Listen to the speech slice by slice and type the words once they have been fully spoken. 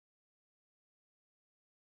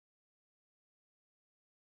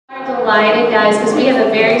Delighted, guys, because we have a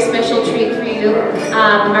very special treat for you.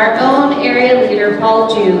 Our own area leader,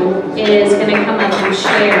 Paul Jew, is going to come up and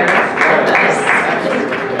share with us.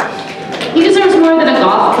 He deserves more than a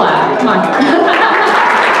golf clap. Come on.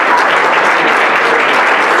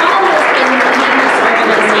 Paul has been leading this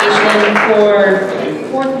organization for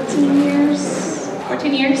 14 years.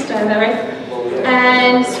 14 years, do I have that right?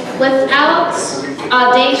 And without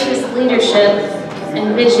audacious leadership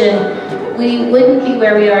and vision, we wouldn't be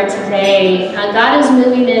where we are today. God is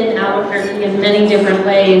moving in Albuquerque in many different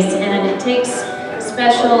ways, and it takes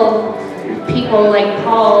special people like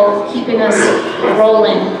Paul keeping us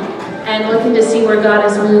rolling and looking to see where God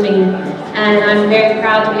is moving. And I'm very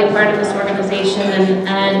proud to be a part of this organization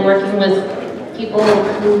and working with people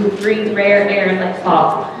who breathe rare air like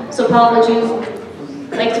Paul. So Paul, would you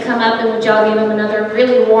like to come up, and would y'all give him another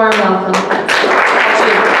really warm welcome?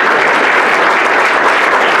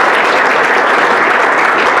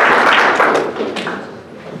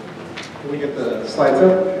 Slides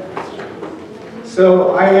up.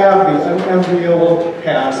 So I have the unenviable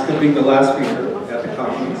task of being the last speaker at the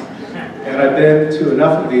conference, and I've been to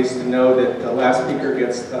enough of these to know that the last speaker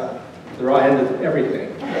gets the raw end of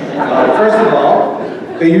everything. First of all,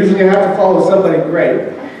 they usually have to follow somebody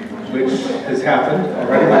great, which has happened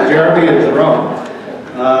already with Jeremy and Jerome.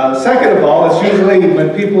 Second of all, it's usually when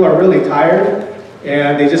people are really tired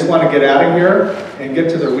and they just want to get out of here and get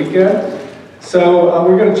to their weekend. So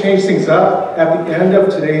we're going to change things up. At the end of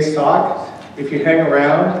today's talk, if you hang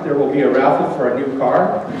around, there will be a raffle for a new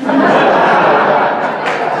car.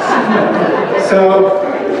 So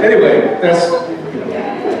anyway, this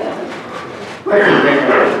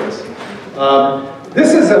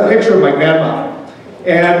is a picture of my grandma.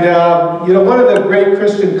 And you know, one of the great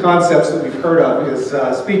Christian concepts that we've heard of is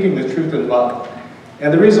speaking the truth in love.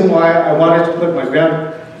 And the reason why I wanted to put my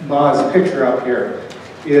grandma's picture up here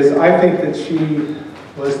is I think that she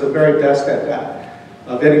was the very best at that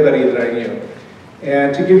of anybody that I knew.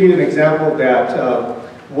 And to give you an example of that,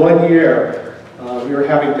 one year we were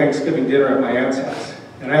having Thanksgiving dinner at my aunt's house.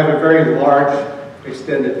 And I have a very large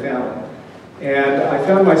extended family. And I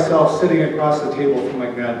found myself sitting across the table from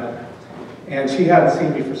my grandmother. And she hadn't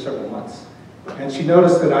seen me for several months. And she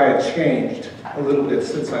noticed that I had changed a little bit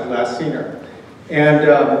since I'd last seen her. And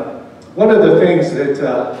one of the things that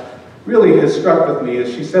really has struck with me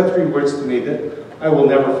is she said 3 words to me that I will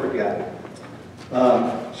never forget.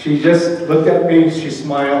 She just looked at me, she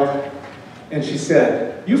smiled, and she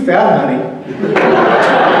said, "You fat, honey."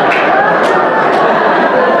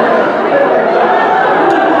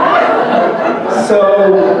 So,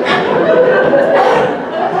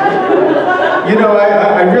 you know,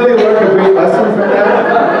 I really learned a great lesson from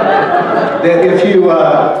that. That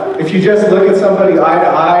if you just look at somebody eye to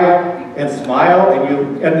eye and smile, and you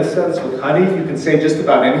end the sentence with honey, you can say just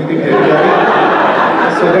about anything to anybody.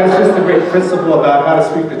 So that's just a great principle about how to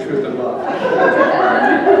speak the truth in love.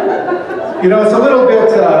 You know, it's a little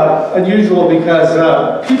bit unusual because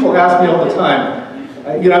people ask me all the time,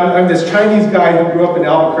 you know, I'm this Chinese guy who grew up in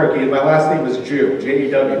Albuquerque, and my last name was Jew,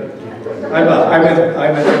 J-E-W. I'm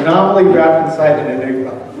an anomaly wrapped inside an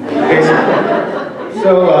enigma, basically.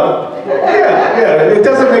 So, yeah, it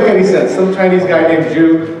doesn't make any sense. Some Chinese guy named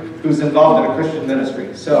Jew who's involved in a Christian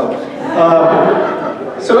ministry. So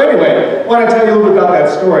anyway, I want to tell you a little bit about that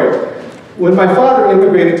story. When my father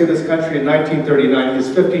immigrated to this country in 1939, he was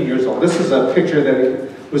 15 years old. This is a picture that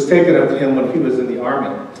was taken of him when he was in the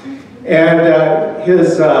Army. And he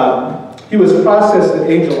was processed at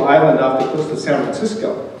Angel Island off the coast of San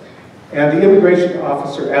Francisco. And the immigration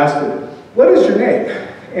officer asked him, "What is your name?"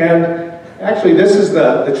 And actually, this is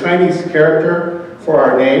the Chinese character for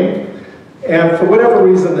our name. And for whatever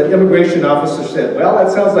reason, the immigration officer said, "Well,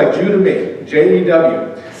 that sounds like Jew to me, J-E-W."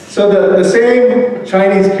 So the same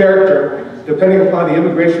Chinese character, depending upon the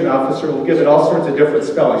immigration officer, will give it all sorts of different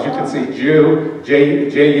spellings. You can see Jew,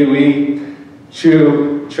 J-U-E,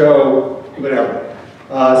 Chu, Cho, whatever.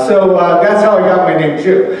 So that's how I got my name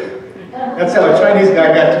Jew. That's how a Chinese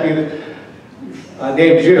guy got to be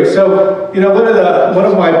named Jew. So, you know, one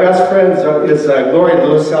of my best friends is Gloria and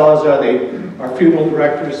Louis Salazar. They are funeral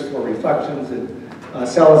directors for Reflections and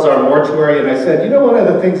Salazar Mortuary. And I said, you know, one of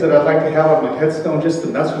the things that I'd like to have on my headstone just to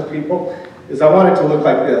mess with people is I want it to look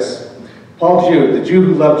like this. Paul Jew, the Jew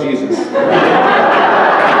who loved Jesus.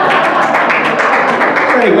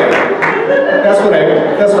 Anyway, that's what I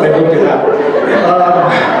hope to have.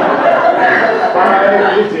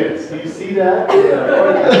 Do you see that?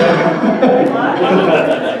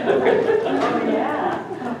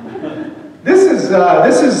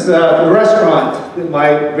 This is the restaurant that my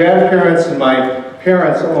grandparents and my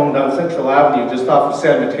parents owned on Central Avenue just off of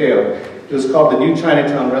San Mateo. It was called the New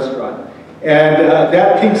Chinatown Restaurant. And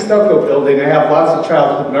that pink stucco building, I have lots of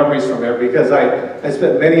childhood memories from there because I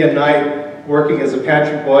spent many a night working as a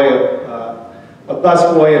pantry boy, a bus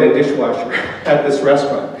boy, and a dishwasher at this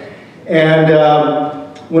restaurant. And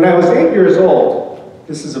when I was 8 years old,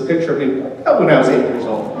 this is a picture of me when I was 8 years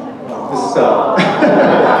old.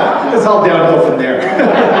 It's all downhill from there.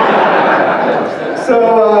 So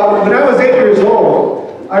when I was 8 years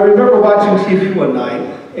old, I remember watching TV one night,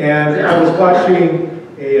 and I was watching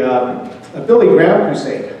a Billy Graham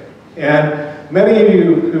crusade. And many of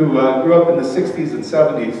you who grew up in the 60s and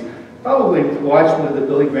 70s probably watched one of the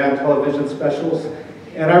Billy Graham television specials.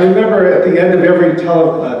 And I remember at the end of every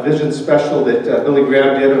television special that Billy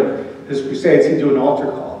Graham did on his crusades, he'd do an altar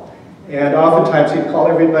call. And oftentimes he'd call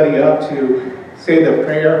everybody up to say the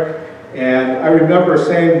prayer. And I remember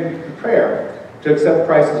saying the prayer to accept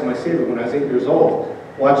Christ as my Savior when I was 8 years old,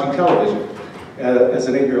 watching television as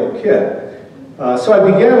an 8-year-old kid. So I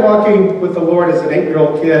began walking with the Lord as an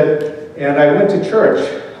 8-year-old kid, and I went to church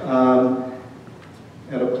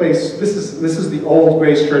at a place. This is the old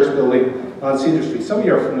Grace Church building on Cedar Street. Some of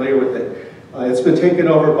you are familiar with it. It's been taken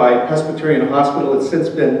over by Presbyterian Hospital. It's since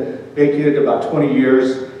been vacated about 20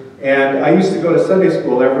 years. And I used to go to Sunday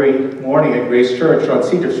school every morning at Grace Church on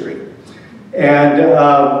Cedar Street. And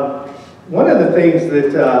one of the things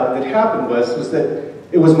that happened was that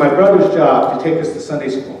it was my brother's job to take us to Sunday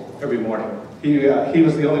school every morning. He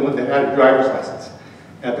was the only one that had a driver's license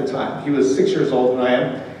at the time. He was 6 years older than I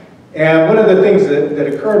am. And one of the things that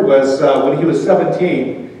occurred was when he was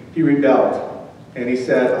 17, he rebelled. And he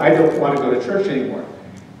said, I don't want to go to church anymore.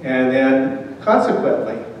 And then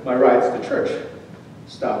consequently, my rides to church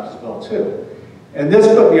stopped as well too. And this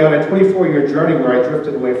put me on a 24-year journey where I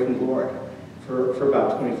drifted away from the Lord for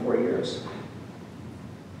about 24 years.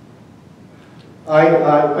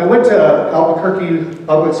 I went to Albuquerque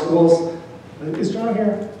public schools. Is John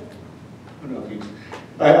here? I don't know if he's...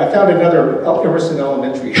 I found another Emerson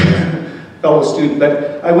Elementary fellow student,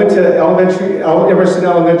 but I went to Emerson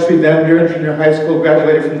Elementary, then Muir Junior High School,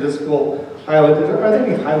 graduated from this school, Highland. Are there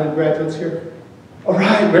any Highland graduates here? All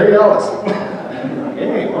right, Mary Alice.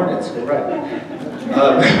 Yay, Hornets, all right.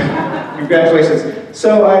 Congratulations.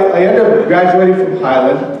 So I ended up graduating from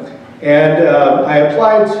Highland, and I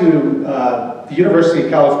applied to the University of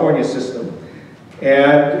California system.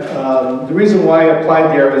 And the reason why I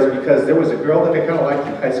applied there was because there was a girl that I kind of liked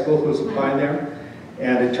in high school who was applying there.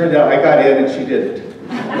 And it turned out I got in and she didn't.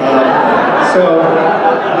 So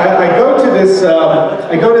I go to this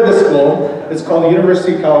school. It's called the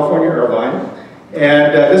University of California, Irvine.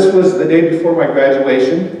 And this was the day before my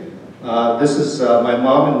graduation. This is my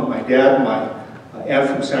mom and my dad and my aunt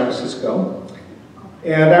from San Francisco.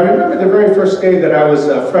 And I remember the very first day that I was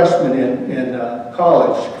a freshman in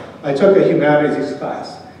college, I took a humanities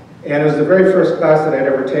class. And it was the very first class that I'd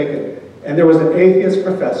ever taken. And there was an atheist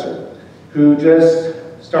professor who just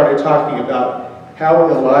started talking about how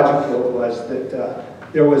illogical it was that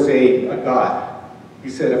there was a God. He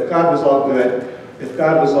said, if God was all good, if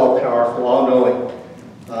God was all powerful, all-knowing,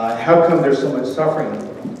 how come there's so much suffering in the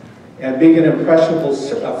world? And being an impressionable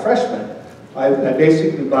freshman, I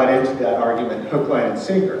basically bought into that argument, hook, line, and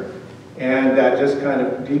sinker. And that just kind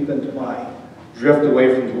of deepened my drift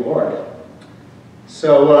away from the Lord.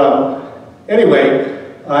 So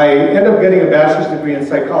anyway, I ended up getting a bachelor's degree in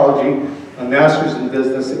psychology, a master's in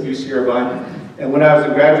business at UC Irvine. And when I was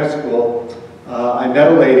in graduate school, I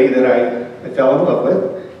met a lady that I fell in love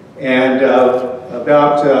with. And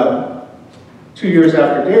about 2 years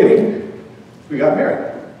after dating, we got married.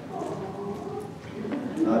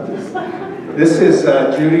 This is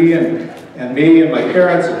Judy and me and my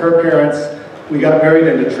parents and her parents. We got married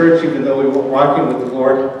in the church even though we weren't walking with the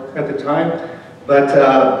Lord at the time. But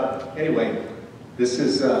anyway, this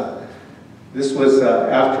was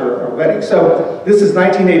after our wedding. So this is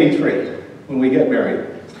 1983 when we get married.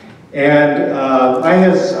 And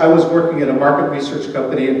I was working at a market research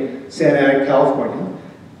company in Santa Ana, California.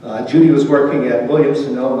 Judy was working at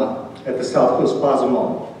Williams-Sonoma at the South Coast Plaza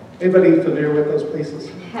Mall. Anybody familiar with those places?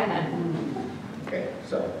 Okay,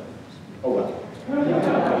 so, oh well.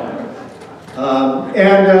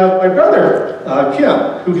 My brother,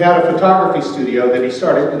 Kim, who had a photography studio that he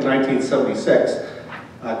started in 1976,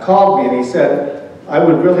 called me and he said, I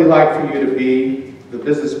would really like for you to be the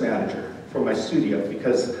business manager for my studio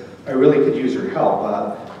because I really could use your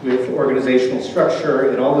help with organizational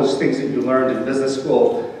structure and all those things that you learned in business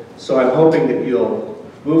school. So I'm hoping that you'll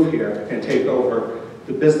move here and take over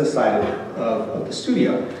the business side of the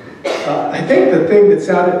studio. I think the thing that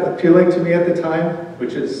sounded appealing to me at the time,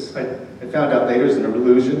 which is, I found out later is an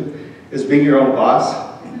illusion, is being your own boss,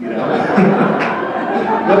 you know.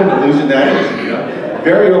 What an illusion that is, you know.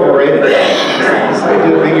 Very overrated. This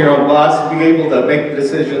idea of being your own boss, being able to make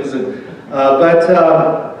decisions, and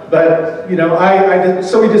but you know,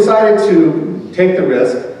 so we decided to take the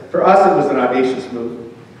risk. For us, it was an audacious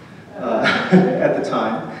move at the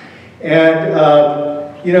time, and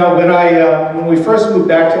you know, when we first moved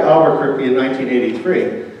back to Albuquerque in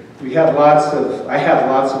 1983, I had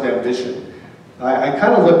lots of ambition. I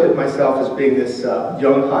kind of looked at myself as being this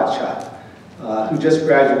young hotshot who just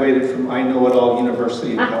graduated from I Know It All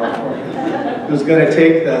University in California, who's going to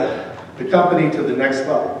take the company to the next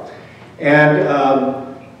level. And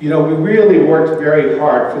you know, we really worked very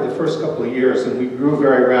hard for the first couple of years, and we grew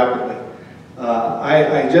very rapidly.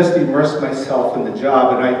 I just immersed myself in the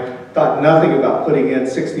job, and I thought nothing about putting in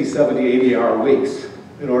 60, 70, 80-hour weeks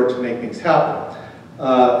in order to make things happen.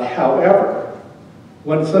 However,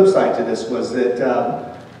 one flip side to this was that,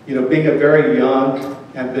 you know, being a very young,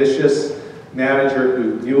 ambitious manager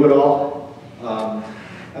who knew it all,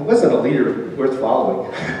 I wasn't a leader worth following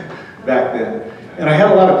back then. And I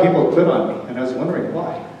had a lot of people quit on me, and I was wondering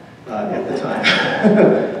why at the time.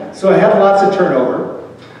 So I had lots of turnover,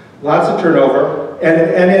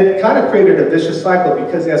 and it kind of created a vicious cycle,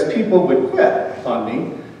 because as people would quit on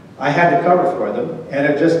me, I had to cover for them, and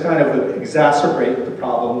it just kind of would exacerbate the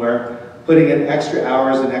problem where putting in extra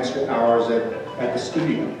hours and extra hours at the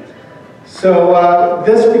studio. So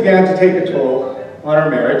this began to take a toll on our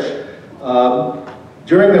marriage.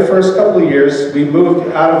 During the first couple of years, we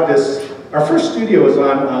moved out of this. Our first studio was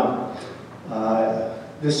on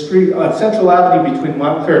this street on Central Avenue between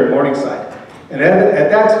Montclair and Morningside. And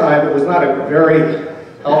at that time, it was not a very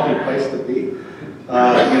healthy place to be.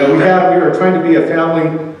 You know, we were trying to be a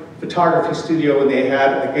family photography studio, and they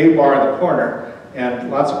had a gay bar in the corner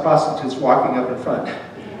and lots of prostitutes walking up in front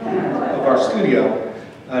of our studio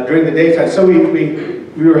during the daytime. So we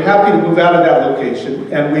were happy to move out of that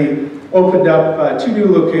location, and we opened up 2 new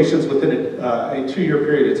locations within a 2-year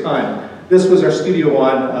period of time. This was our studio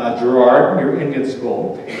on Girard near Indian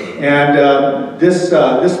School, and this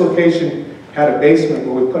location had a basement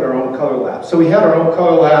where we put our own color lab. So we had our own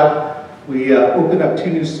color lab. We opened up 2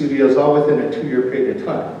 new studios, all within a 2-year period of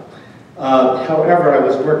time. However, I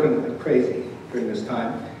was working like crazy during this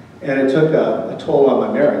time, and it took a toll on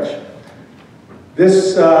my marriage.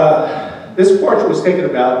 This portrait was taken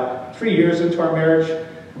about 3 years into our marriage.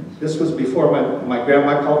 This was before my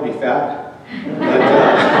grandma called me fat. But,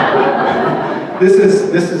 this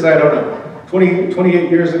is, I don't know,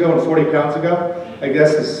 28 years ago and 40 pounds ago, I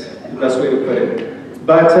guess is the best way to put it.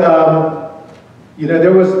 But, you know,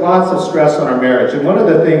 there was lots of stress on our marriage, and one of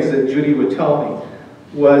the things that Judy would tell me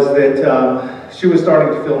was that she was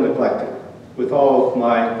starting to feel neglected with all of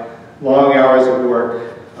my long hours of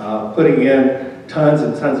work, putting in tons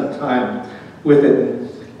and tons of time with it.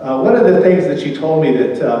 One of the things that she told me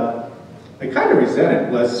that I kind of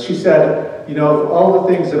resented was, she said, you know, of all the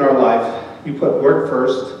things in our life, you put work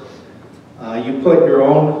first, you put your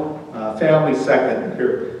own family second,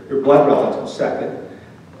 your blood relatives second,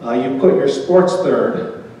 you put your sports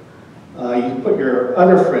third, you put your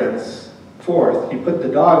other friends fourth, you put the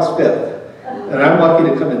dogs fifth, and I'm lucky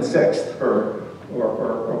to come in sixth or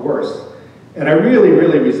worse. And I really,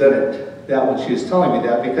 really resented that when she was telling me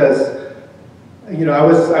that, because, you know, I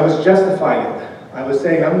was justifying it. I was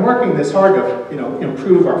saying, I'm working this hard to, you know,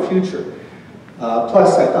 improve our future.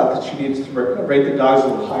 Plus, I thought that she needed to rate the dogs a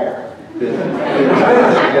little higher than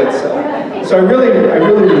she did. So I really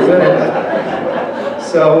resented that.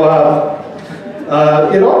 So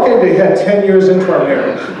it all came to a head 10 years into our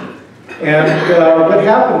marriage. And what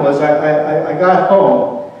happened was I got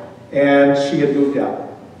home, and she had moved out.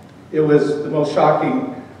 It was the most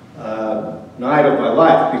shocking night of my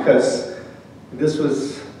life, because this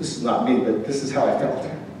is not me, but this is how I felt.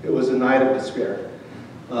 It was a night of despair.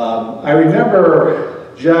 I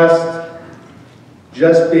remember just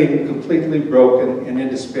being completely broken and in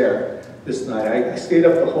despair this night. I stayed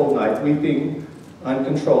up the whole night, weeping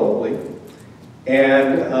uncontrollably.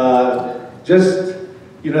 And just,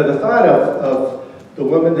 you know, the thought of the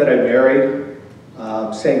woman that I married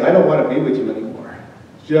saying, I don't want to be with you anymore,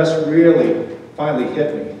 just really finally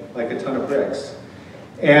hit me like a ton of bricks.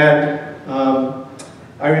 And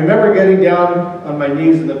I remember getting down on my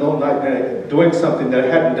knees in the middle of the night and doing something that I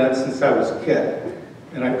hadn't done since I was a kid.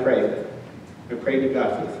 And I prayed. I prayed to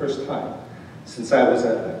God for the first time since I was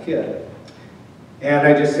a kid. And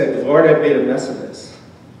I just said, Lord, I've made a mess of this.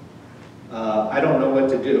 I don't know what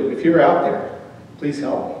to do. If you're out there, please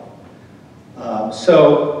help me.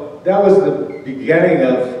 So that was the beginning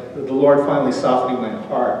of the Lord finally softening my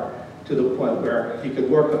heart to the point where he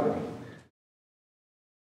could work on me.